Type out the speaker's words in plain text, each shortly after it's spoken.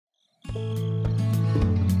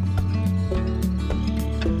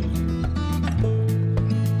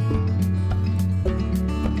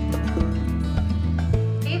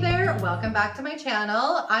welcome back to my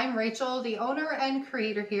channel. I'm Rachel, the owner and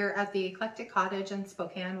creator here at the Eclectic Cottage in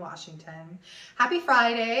Spokane, Washington. Happy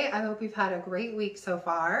Friday. I hope you've had a great week so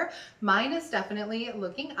far. Mine is definitely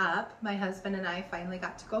looking up. My husband and I finally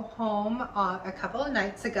got to go home a couple of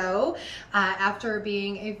nights ago after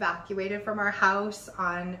being evacuated from our house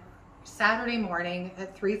on Saturday morning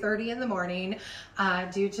at 3:30 in the morning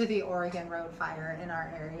due to the Oregon road fire in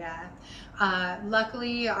our area.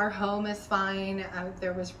 Luckily, our home is fine.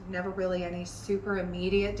 There was never really any super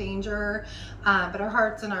immediate danger, but our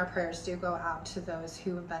hearts and our prayers do go out to those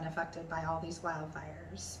who have been affected by all these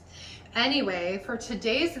wildfires. Anyway, for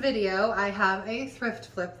today's video, I have a thrift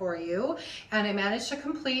flip for you, and I managed to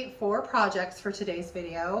complete 4 projects for today's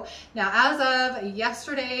video. Now, as of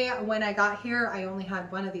yesterday, when I got here, I only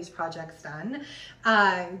had 1 of these projects done.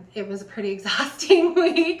 It was a pretty exhausting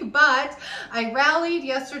week, but I rallied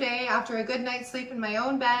yesterday after a good night's sleep in my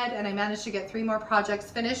own bed, and I managed to get 3 more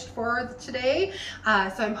projects finished for today.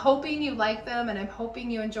 So I'm hoping you like them, and I'm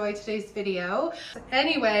hoping you enjoy today's video.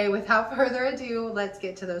 Anyway, without further ado, let's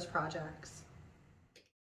get to those projects.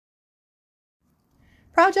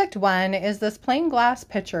 Project 1 is this plain glass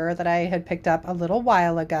pitcher that I had picked up a little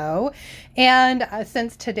while ago, and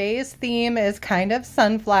since today's theme is kind of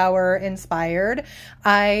sunflower inspired,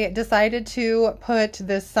 I decided to put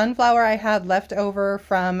this sunflower I had left over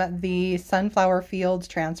from the Sunflower Fields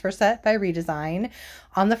transfer set by ReDesign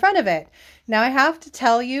on the front of it. Now, I have to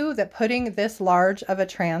tell you that putting this large of a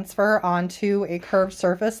transfer onto a curved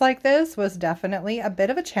surface like this was definitely a bit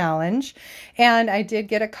of a challenge, and I did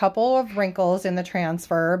get a couple of wrinkles in the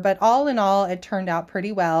transfer, but all in all, it turned out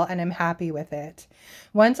pretty well, and I'm happy with it.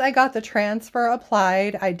 Once I got the transfer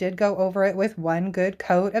applied, I did go over it with 1 good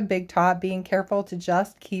coat of Big Top, being careful to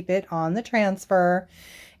just keep it on the transfer.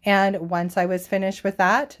 And once I was finished with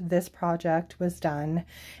that, this project was done.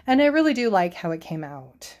 And I really do like how it came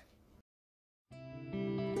out.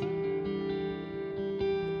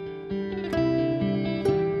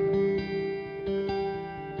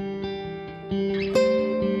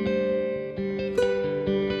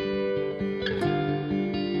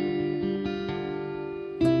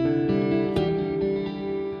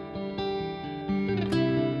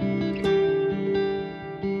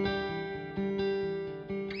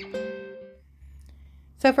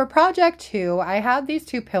 So for project 2, I had these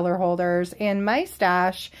 2 pillar holders in my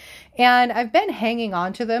stash, and I've been hanging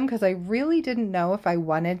on to them because I really didn't know if I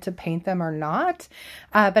wanted to paint them or not,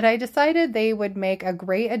 but I decided they would make a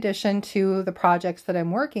great addition to the projects that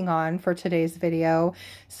I'm working on for today's video,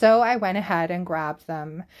 so I went ahead and grabbed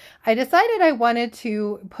them. I decided I wanted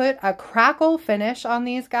to put a crackle finish on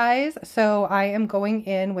these guys, so I am going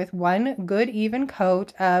in with 1 good even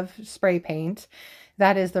coat of spray paint.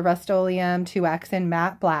 That is the Rustoleum 2X in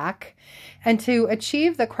matte black. And to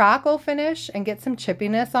achieve the crackle finish and get some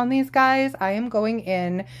chippiness on these guys, I am going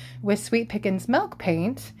in with Sweet Pickins milk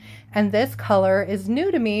paint. And this color is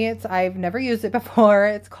new to me. I've never used it before.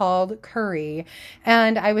 It's called Curry.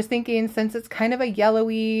 And I was thinking, since it's kind of a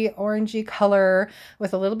yellowy, orangey color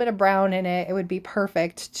with a little bit of brown in it, it would be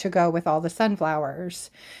perfect to go with all the sunflowers.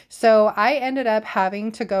 So I ended up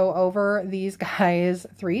having to go over these guys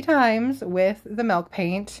 3 times with the milk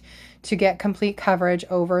paint to get complete coverage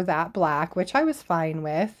over that black, which I was fine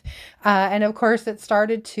with. And of course, it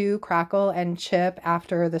started to crackle and chip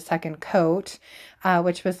after the second coat,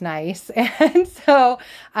 which was nice. And so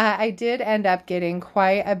I did end up getting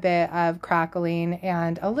quite a bit of crackling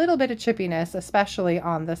and a little bit of chippiness, especially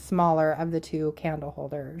on the smaller of the 2 candle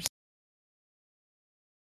holders.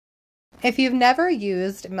 If you've never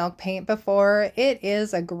used milk paint before, it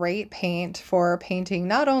is a great paint for painting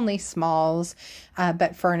not only smalls,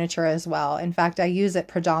 but furniture as well. In fact, I use it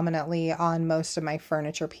predominantly on most of my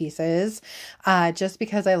furniture pieces, just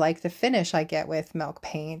because I like the finish I get with milk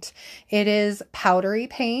paint. It is powdery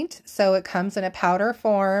paint, so it comes in a powder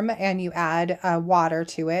form, and you add water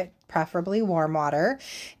to it, preferably warm water.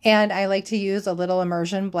 And I like to use a little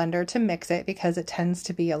immersion blender to mix it because it tends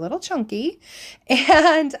to be a little chunky.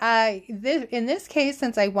 And in this case,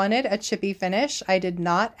 since I wanted a chippy finish, I did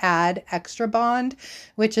not add Extra Bond,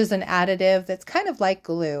 which is an additive that's kind of like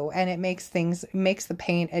glue, and it makes the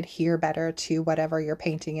paint adhere better to whatever you're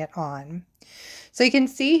painting it on. So you can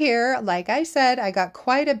see here, like I said, I got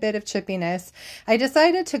quite a bit of chippiness. I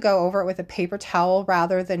decided to go over it with a paper towel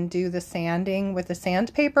rather than do the sanding with the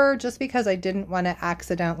sandpaper, just because I didn't want to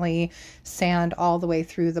accidentally sand all the way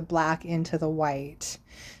through the black into the white.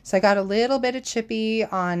 So I got a little bit of chippy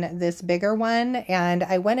on this bigger one, and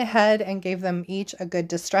I went ahead and gave them each a good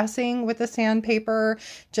distressing with the sandpaper,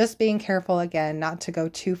 just being careful again not to go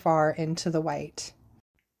too far into the white.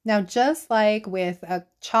 Now, just like with a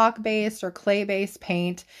chalk-based or clay-based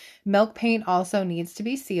paint, milk paint also needs to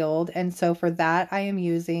be sealed. And so for that, I am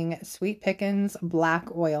using Sweet Pickins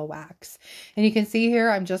black oil wax. And you can see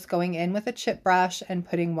here, I'm just going in with a chip brush and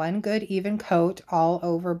putting one good even coat all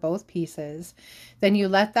over both pieces. Then you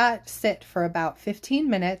let that sit for about 15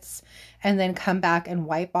 minutes and then come back and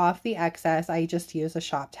wipe off the excess. I just use a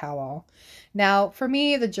shop towel. Now, for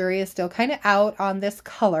me, the jury is still kind of out on this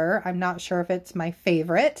color. I'm not sure if it's my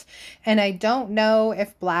favorite, and I don't know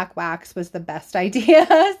if black wax was the best idea.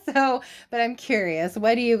 But I'm curious,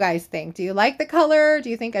 what do you guys think? Do you like the color? Do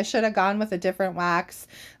you think I should have gone with a different wax?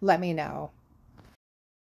 Let me know.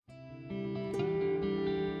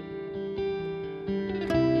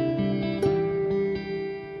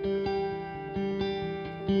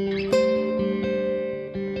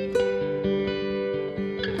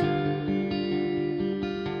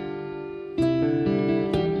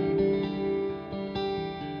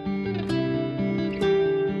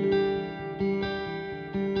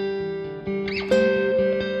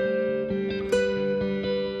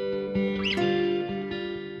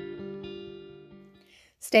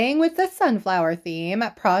 Staying with the sunflower theme,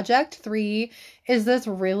 Project 3 is this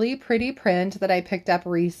really pretty print that I picked up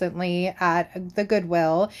recently at the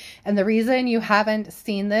Goodwill. And the reason you haven't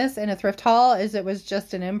seen this in a thrift haul is it was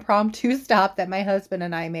just an impromptu stop that my husband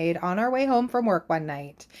and I made on our way home from work one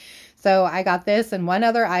night. So I got this and one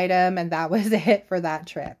other item, and that was it for that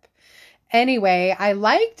trip. Anyway, I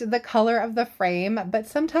liked the color of the frame, but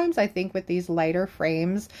sometimes I think with these lighter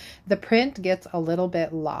frames, the print gets a little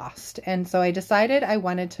bit lost. And so I decided I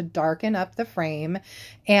wanted to darken up the frame,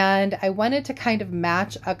 and I wanted to kind of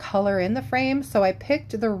match a color in the frame. So I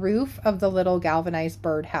picked the roof of the little galvanized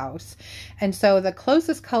birdhouse. And so the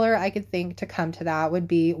closest color I could think to come to that would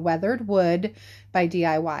be Weathered Wood by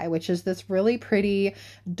DIY, which is this really pretty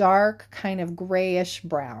dark kind of grayish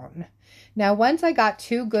brown. Now, once I got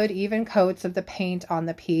two good even coats of the paint on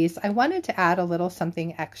the piece, I wanted to add a little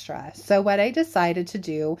something extra. So what I decided to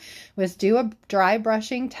do was do a dry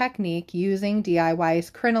brushing technique using DIY's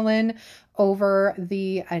Crinoline over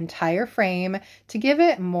the entire frame to give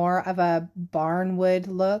it more of a barnwood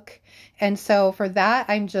look. And so for that,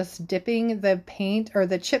 I'm just dipping the paint or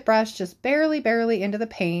the chip brush just barely into the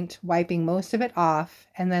paint, wiping most of it off,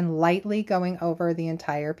 and then lightly going over the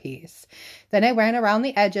entire piece. Then I went around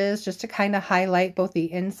the edges just to kind of highlight both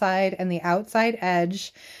the inside and the outside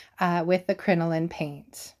edge with the Crinoline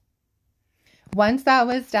paint. Once that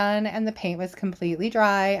was done and the paint was completely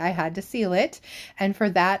dry, I had to seal it. And for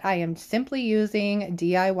that, I am simply using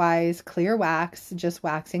DIY's clear wax, just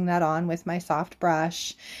waxing that on with my soft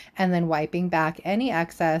brush and then wiping back any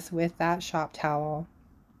excess with that shop towel.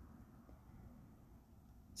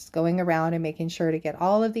 Just going around and making sure to get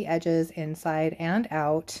all of the edges inside and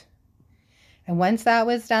out. And once that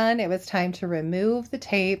was done, it was time to remove the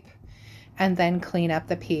tape and then clean up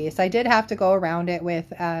the piece. I did have to go around it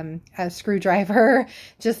with a screwdriver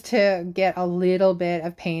just to get a little bit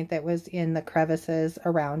of paint that was in the crevices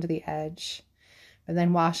around the edge. And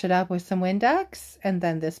then wash it up with some Windex, and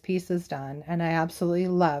then this piece is done. And I absolutely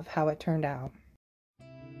love how it turned out.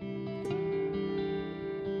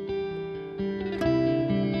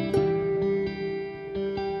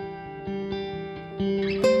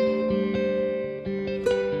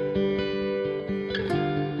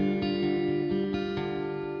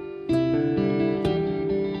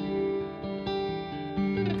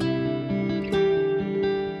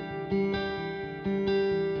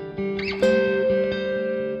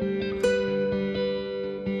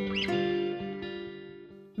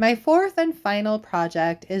 My fourth and final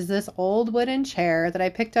project is this old wooden chair that I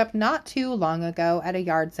picked up not too long ago at a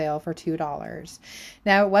yard sale for $2.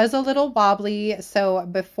 Now, it was a little wobbly, so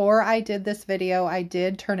before I did this video, I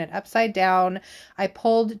did turn it upside down. I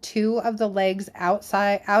pulled two of the legs out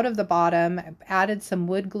of the bottom, added some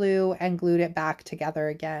wood glue, and glued it back together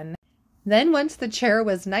again. Then once the chair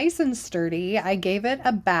was nice and sturdy, I gave it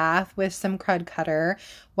a bath with some crud cutter,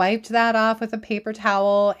 wiped that off with a paper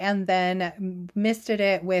towel, and then misted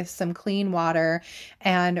it with some clean water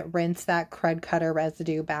and rinsed that crud cutter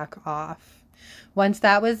residue back off. Once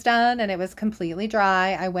that was done and it was completely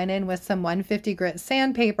dry, I went in with some 150 grit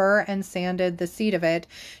sandpaper and sanded the seat of it,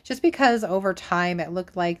 just because over time it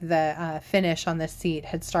looked like the finish on the seat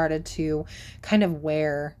had started to kind of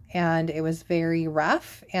wear, and it was very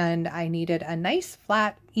rough, and I needed a nice,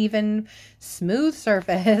 flat, even, smooth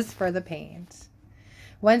surface for the paint.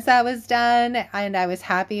 Once that was done and I was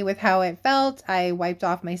happy with how it felt, I wiped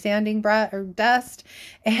off my sanding dust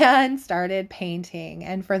and started painting.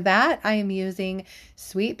 And for that, I am using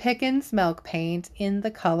Sweet Pickins milk paint in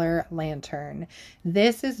the color Lantern.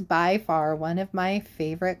 This is by far one of my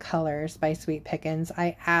favorite colors by Sweet Pickins.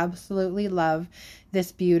 I absolutely love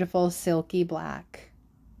this beautiful silky black.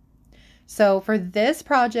 So for this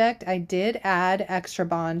project, I did add Extra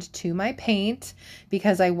Bond to my paint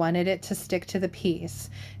because I wanted it to stick to the piece.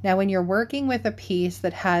 Now, when you're working with a piece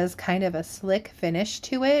that has kind of a slick finish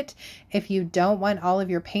to it, if you don't want all of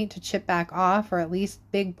your paint to chip back off, or at least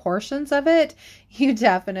big portions of it, you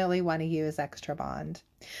definitely want to use Extra Bond.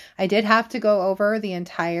 I did have to go over the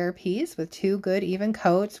entire piece with 2 good even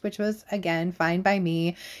coats, which was, again, fine by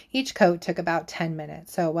me. Each coat took about 10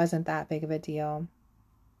 minutes, so it wasn't that big of a deal.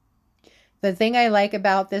 The thing I like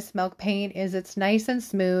about this milk paint is it's nice and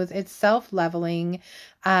smooth, it's self-leveling,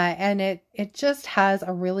 and it just has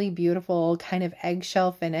a really beautiful kind of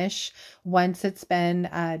eggshell finish once it's been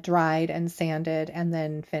dried and sanded and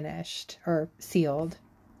then finished or sealed.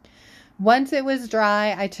 Once it was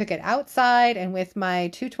dry, I took it outside, and with my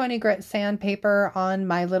 220 grit sandpaper on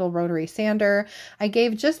my little rotary sander, I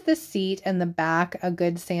gave just the seat and the back a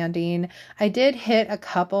good sanding. I did hit a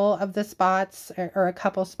couple of the spots, or a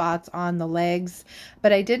couple spots on the legs,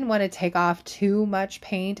 but I didn't want to take off too much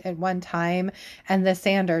paint at one time, and the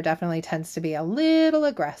sander definitely tends to be a little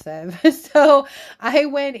aggressive. So I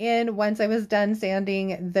went in once I was done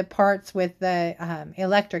sanding the parts with the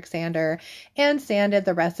electric sander and sanded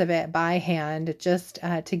the rest of it by hand, just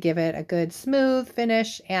to give it a good smooth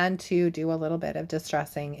finish and to do a little bit of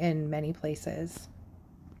distressing in many places.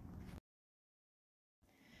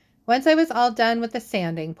 Once I was all done with the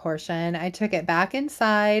sanding portion, I took it back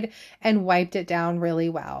inside and wiped it down really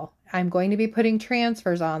well. I'm going to be putting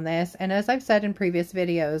transfers on this, and as I've said in previous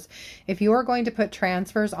videos, if you are going to put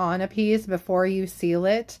transfers on a piece before you seal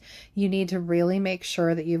it, you need to really make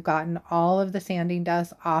sure that you've gotten all of the sanding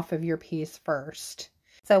dust off of your piece first.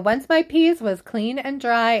 So once my piece was clean and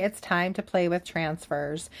dry, it's time to play with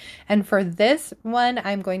transfers. And for this one,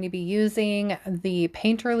 I'm going to be using the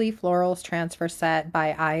Painterly Florals transfer set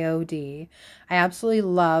by IOD. I absolutely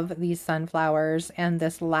love these sunflowers, and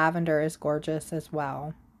this lavender is gorgeous as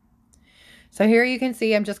well. So here you can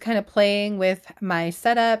see I'm just kind of playing with my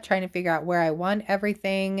setup, trying to figure out where I want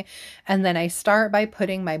everything. And then I start by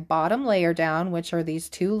putting my bottom layer down, which are these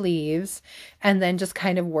 2 leaves, and then just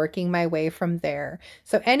kind of working my way from there.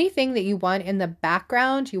 So anything that you want in the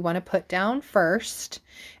background, you want to put down first.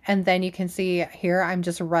 And then you can see here, I'm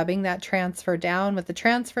just rubbing that transfer down with the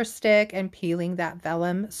transfer stick and peeling that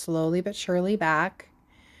vellum slowly but surely back.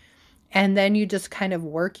 And then you just kind of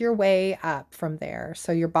work your way up from there.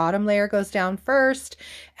 So your bottom layer goes down first,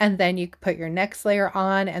 and then you put your next layer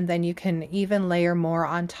on, and then you can even layer more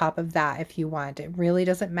on top of that if you want. It really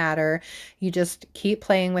doesn't matter. You just keep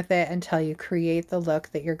playing with it until you create the look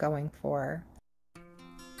that you're going for.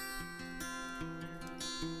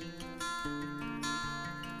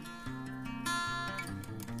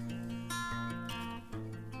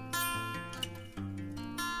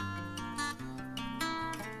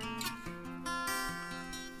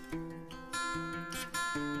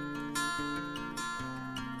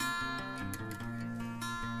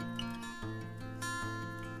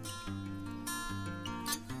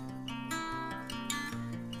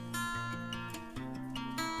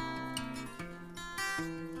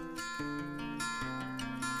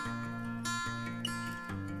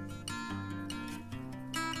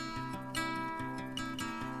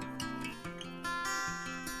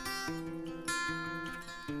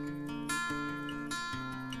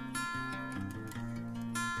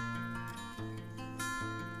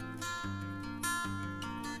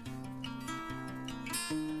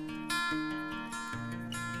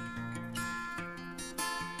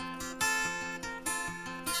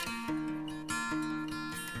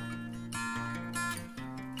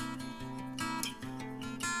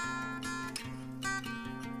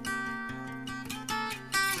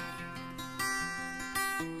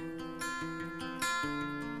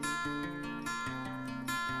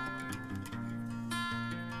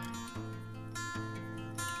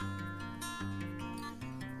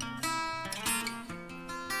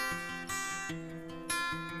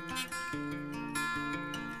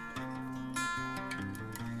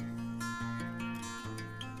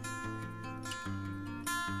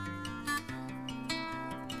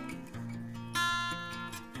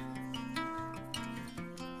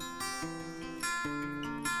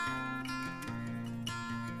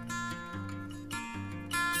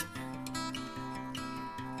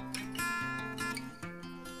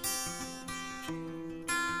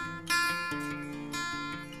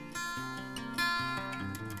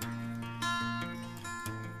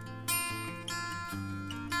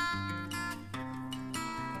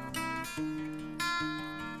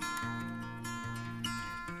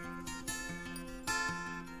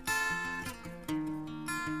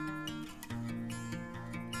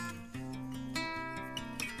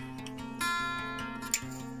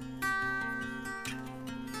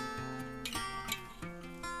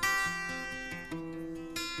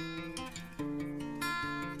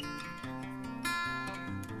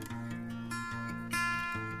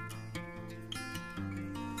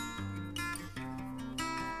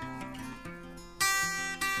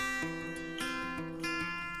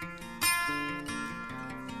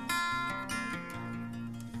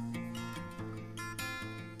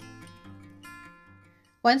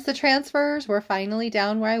 Once the transfers were finally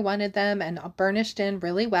down where I wanted them and burnished in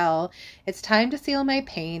really well, it's time to seal my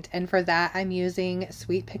paint, and for that I'm using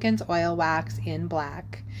Sweet Pickins oil wax in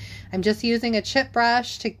black. I'm just using a chip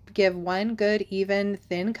brush to give one good even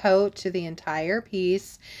thin coat to the entire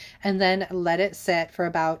piece and then let it sit for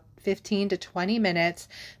about 15 to 20 minutes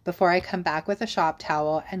before I come back with a shop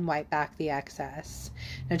towel and wipe back the excess.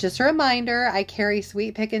 Now, just a reminder, I carry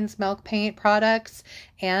Sweet Pickins milk paint products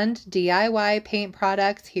and DIY paint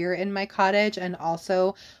products here in my cottage and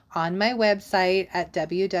also on my website at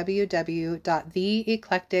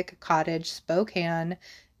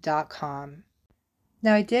www.theeclecticcottagespokane.com.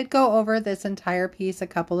 Now, I did go over this entire piece a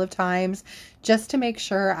couple of times just to make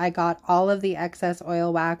sure I got all of the excess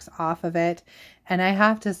oil wax off of it. And I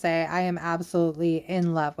have to say, I am absolutely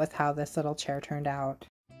in love with how this little chair turned out.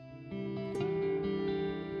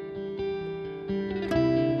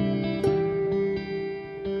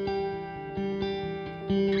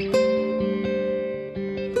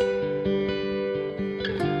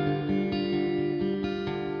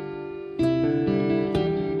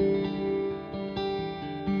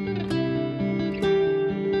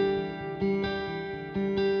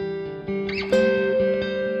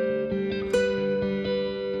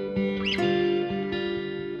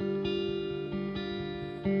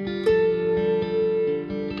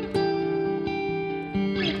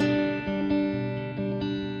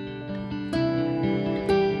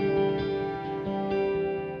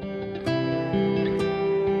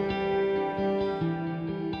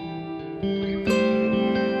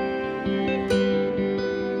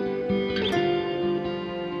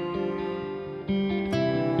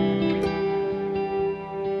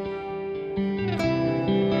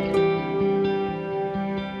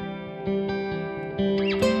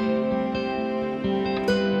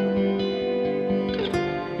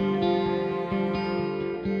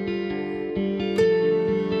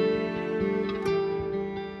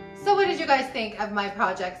 Think of my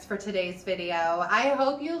projects for today's video. I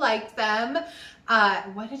hope you liked them.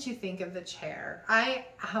 What did you think of the chair? I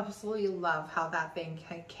absolutely love how that thing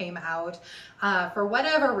came out. For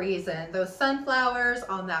whatever reason, those sunflowers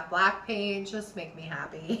on that black paint just make me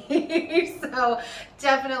happy. So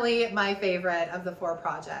definitely my favorite of the 4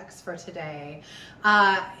 projects for today.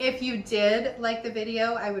 If you did like the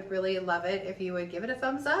video, I would really love it if you would give it a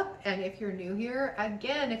thumbs up. And if you're new here,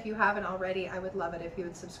 again, if you haven't already, I would love it if you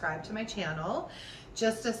would subscribe to my channel.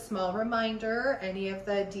 Just a small reminder, any of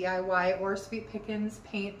the DIY or Sweet Pickins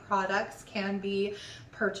paint products can be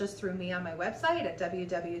purchased through me on my website at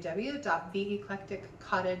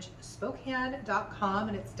www.theeclecticcottagespokane.com,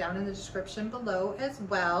 and it's down in the description below as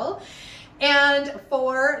well. And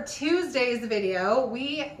for Tuesday's video,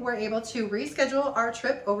 we were able to reschedule our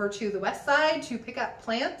trip over to the west side to pick up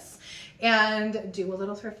plants and do a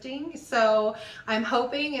little thrifting. So I'm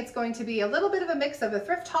hoping it's going to be a little bit of a mix of a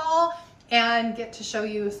thrift haul and get to show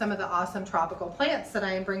you some of the awesome tropical plants that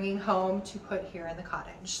I am bringing home to put here in the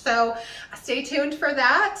cottage. So stay tuned for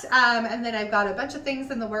that. And then I've got a bunch of things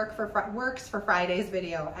in the works for Friday's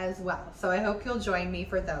video as well. So I hope you'll join me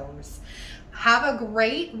for those. Have a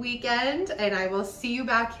great weekend, and I will see you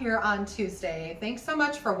back here on Tuesday. Thanks so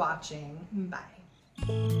much for watching. Bye.